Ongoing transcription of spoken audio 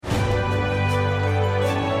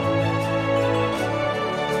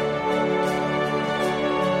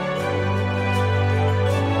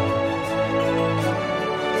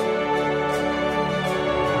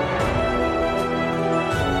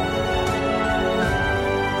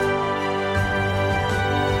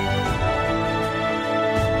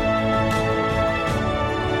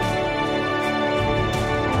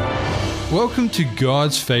Welcome to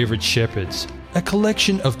God's Favourite Shepherds, a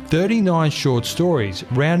collection of 39 short stories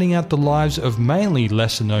rounding out the lives of mainly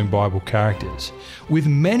lesser-known Bible characters, with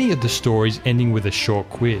many of the stories ending with a short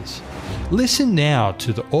quiz. Listen now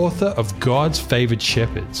to the author of God's Favourite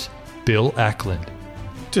Shepherds, Bill Ackland.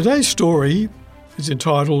 Today's story is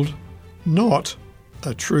entitled, Not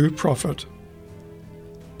a True Prophet.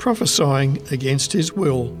 Prophesying Against His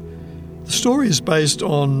Will. The story is based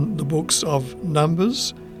on the books of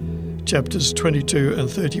Numbers, chapters 22 and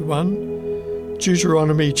 31,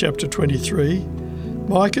 Deuteronomy chapter 23,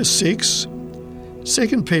 Micah 6,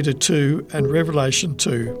 2 Peter 2 and Revelation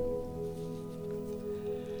 2.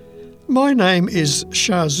 My name is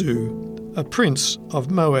Shazu, a prince of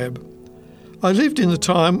Moab. I lived in the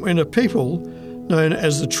time when a people known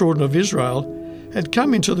as the children of Israel had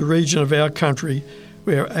come into the region of our country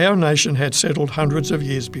where our nation had settled hundreds of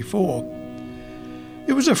years before.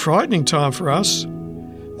 It was a frightening time for us.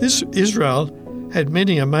 This Israel had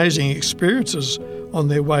many amazing experiences on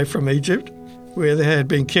their way from Egypt, where they had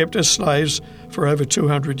been kept as slaves for over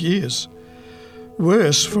 200 years.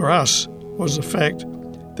 Worse for us was the fact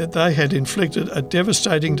that they had inflicted a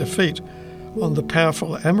devastating defeat on the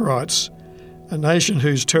powerful Amorites, a nation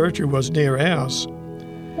whose territory was near ours.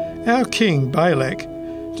 Our king, Balak,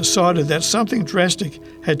 decided that something drastic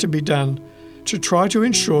had to be done to try to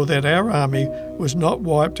ensure that our army was not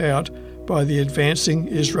wiped out by the advancing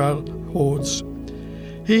Israel hordes.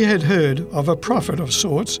 He had heard of a prophet of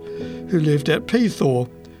sorts who lived at Pethor,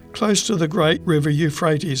 close to the great river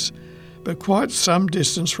Euphrates, but quite some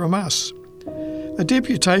distance from us. A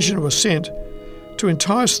deputation was sent to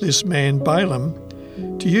entice this man, Balaam,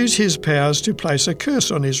 to use his powers to place a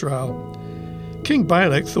curse on Israel. King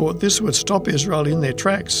Balak thought this would stop Israel in their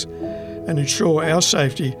tracks and ensure our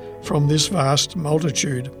safety from this vast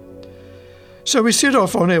multitude. So we set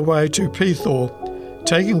off on our way to Pethor,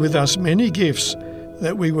 taking with us many gifts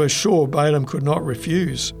that we were sure Balaam could not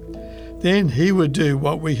refuse. Then he would do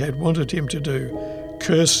what we had wanted him to do,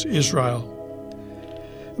 curse Israel.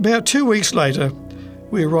 About 2 weeks later,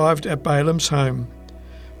 we arrived at Balaam's home.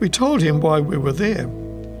 We told him why we were there.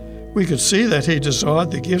 We could see that he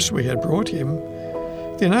desired the gifts we had brought him.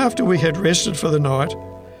 Then after we had rested for the night,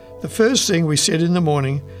 the first thing we said in the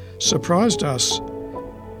morning surprised us.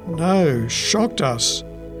 No, shocked us.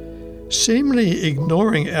 Seemingly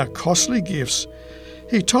ignoring our costly gifts,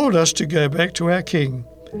 he told us to go back to our king,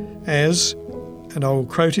 as, and I will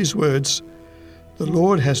quote his words, "The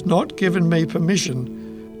Lord has not given me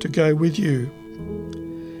permission to go with you."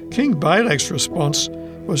 King Balak's response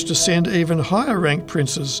was to send even higher-ranked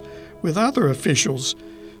princes with other officials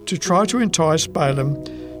to try to entice Balaam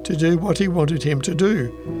to do what he wanted him to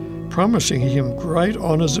do, promising him great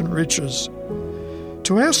honours and riches.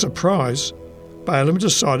 To our surprise, Balaam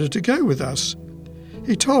decided to go with us.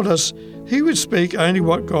 He told us he would speak only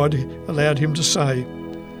what God allowed him to say.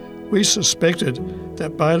 We suspected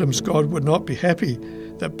that Balaam's God would not be happy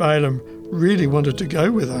that Balaam really wanted to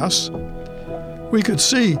go with us. We could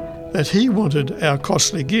see that he wanted our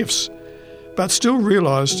costly gifts, but still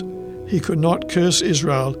realised he could not curse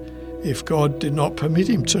Israel if God did not permit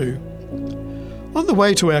him to. On the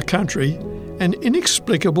way to our country, an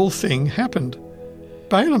inexplicable thing happened.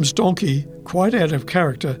 Balaam's donkey, quite out of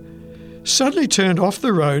character, suddenly turned off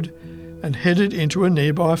the road and headed into a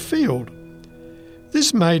nearby field.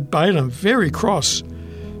 This made Balaam very cross,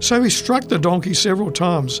 so he struck the donkey several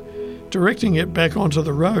times, directing it back onto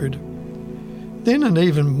the road. Then an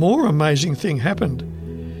even more amazing thing happened.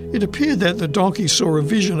 It appeared that the donkey saw a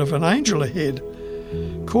vision of an angel ahead,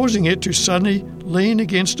 causing it to suddenly lean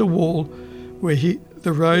against a wall where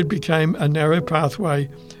the road became a narrow pathway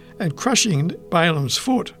and crushing Balaam's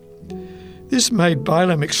foot. This made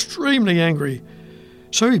Balaam extremely angry,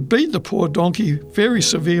 so he beat the poor donkey very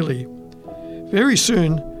severely. Very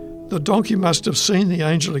soon, the donkey must have seen the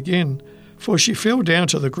angel again, for she fell down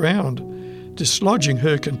to the ground, dislodging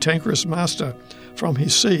her cantankerous master from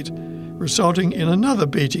his seat, resulting in another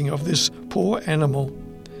beating of this poor animal.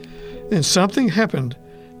 Then something happened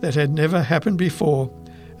that had never happened before,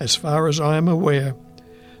 as far as I am aware.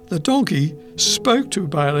 The donkey spoke to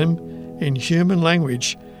Balaam in human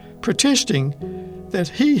language, protesting that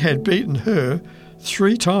he had beaten her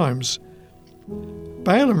 3 times.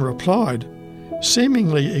 Balaam replied,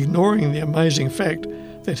 seemingly ignoring the amazing fact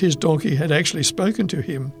that his donkey had actually spoken to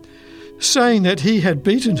him, saying that he had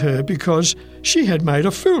beaten her because she had made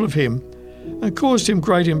a fool of him and caused him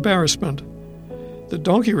great embarrassment. The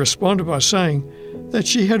donkey responded by saying that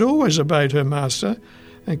she had always obeyed her master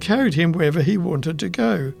and carried him wherever he wanted to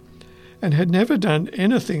go, and had never done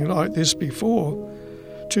anything like this before.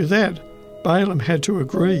 To that, Balaam had to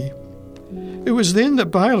agree. It was then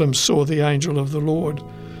that Balaam saw the angel of the Lord,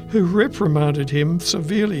 who reprimanded him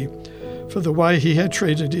severely for the way he had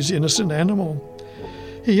treated his innocent animal.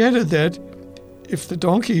 He added that if the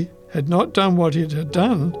donkey had not done what it had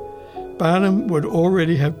done, Balaam would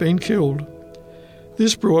already have been killed.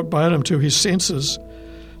 This brought Balaam to his senses,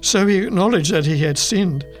 so he acknowledged that he had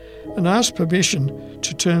sinned and asked permission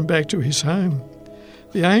to turn back to his home.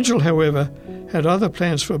 The angel, however, had other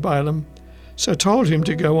plans for Balaam, so told him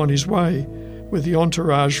to go on his way with the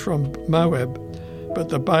entourage from Moab, but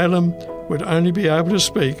that Balaam would only be able to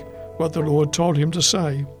speak what the Lord told him to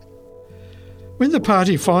say. When the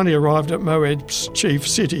party finally arrived at Moab's chief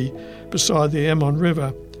city beside the Ammon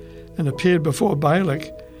River and appeared before Balak,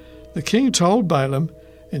 the king told Balaam,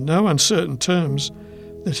 in no uncertain terms,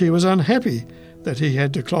 that he was unhappy that he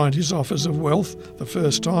had declined his offers of wealth the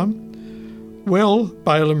first time. "Well,"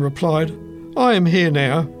 Balaam replied, "I am here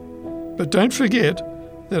now, but don't forget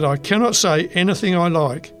that I cannot say anything I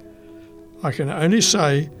like. I can only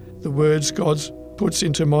say the words God puts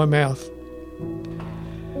into my mouth."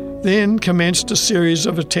 Then commenced a series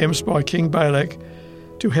of attempts by King Balak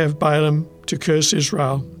to have Balaam to curse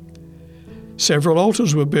Israel. Several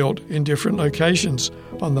altars were built in different locations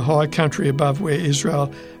on the high country above where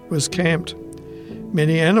Israel was camped.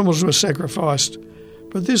 Many animals were sacrificed,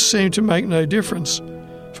 but this seemed to make no difference,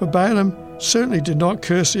 for Balaam certainly did not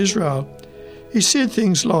curse Israel. He said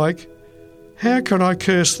things like, "How can I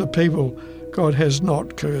curse the people God has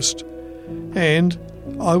not cursed?" And,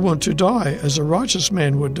 "I want to die as a righteous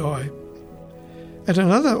man would die." At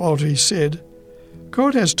another altar he said,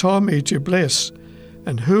 "God has told me to bless,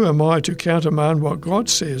 and who am I to countermand what God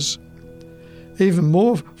says?" Even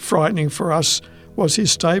more frightening for us was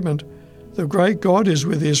his statement, "The great God is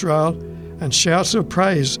with Israel, and shouts of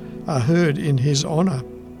praise are heard in his honour."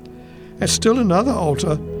 At still another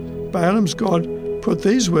altar, Balaam's God put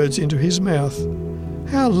these words into his mouth,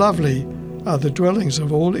 "How lovely are the dwellings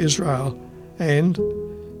of all Israel," and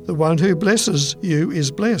 "The one who blesses you is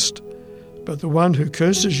blessed, but the one who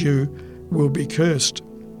curses you will be cursed."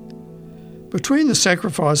 Between the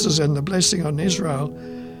sacrifices and the blessing on Israel,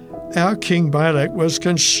 our King Balak was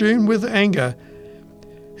consumed with anger.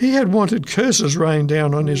 He had wanted curses rained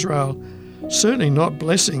down on Israel, certainly not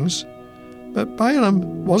blessings. But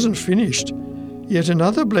Balaam wasn't finished. Yet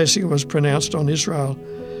another blessing was pronounced on Israel,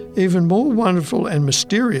 even more wonderful and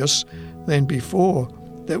mysterious than before,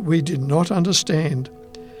 that we did not understand.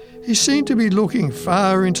 He seemed to be looking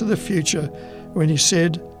far into the future when he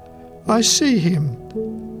said, "I see him,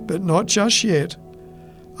 but not just yet.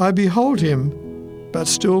 I behold him, but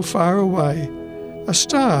still far away. A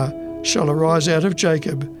star shall arise out of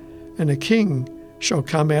Jacob, and a king shall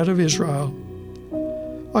come out of Israel."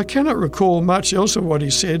 I cannot recall much else of what he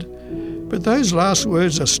said, but those last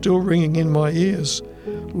words are still ringing in my ears,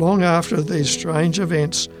 long after these strange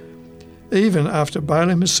events, even after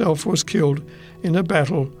Balaam himself was killed in a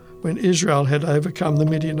battle when Israel had overcome the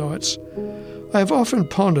Midianites. I have often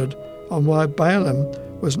pondered on why Balaam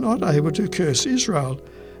was not able to curse Israel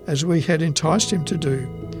as we had enticed him to do,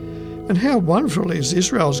 and how wonderful is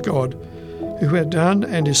Israel's God, who had done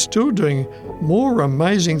and is still doing more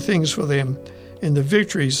amazing things for them in the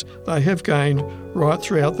victories they have gained right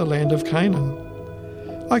throughout the land of Canaan.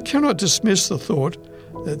 I cannot dismiss the thought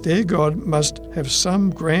that their God must have some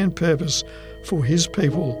grand purpose for his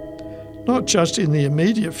people, not just in the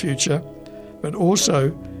immediate future, but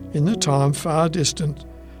also in the time far distant,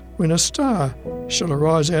 when a star shall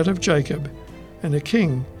arise out of Jacob, and a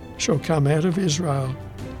king shall come out of Israel.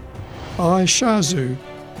 I, Shazu,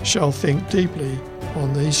 shall think deeply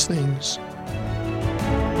on these things.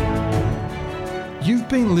 You've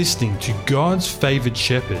been listening to God's Favoured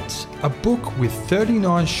Shepherds, a book with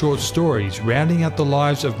 39 short stories rounding out the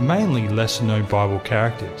lives of mainly lesser-known Bible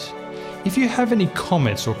characters. If you have any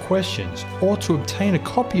comments or questions, or to obtain a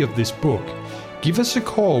copy of this book, give us a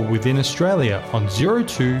call within Australia on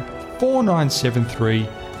 02 4973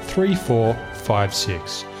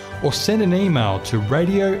 3456 or send an email to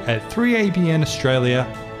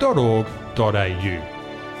radio@3abnaustralia.org.au.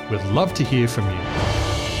 We'd love to hear from you.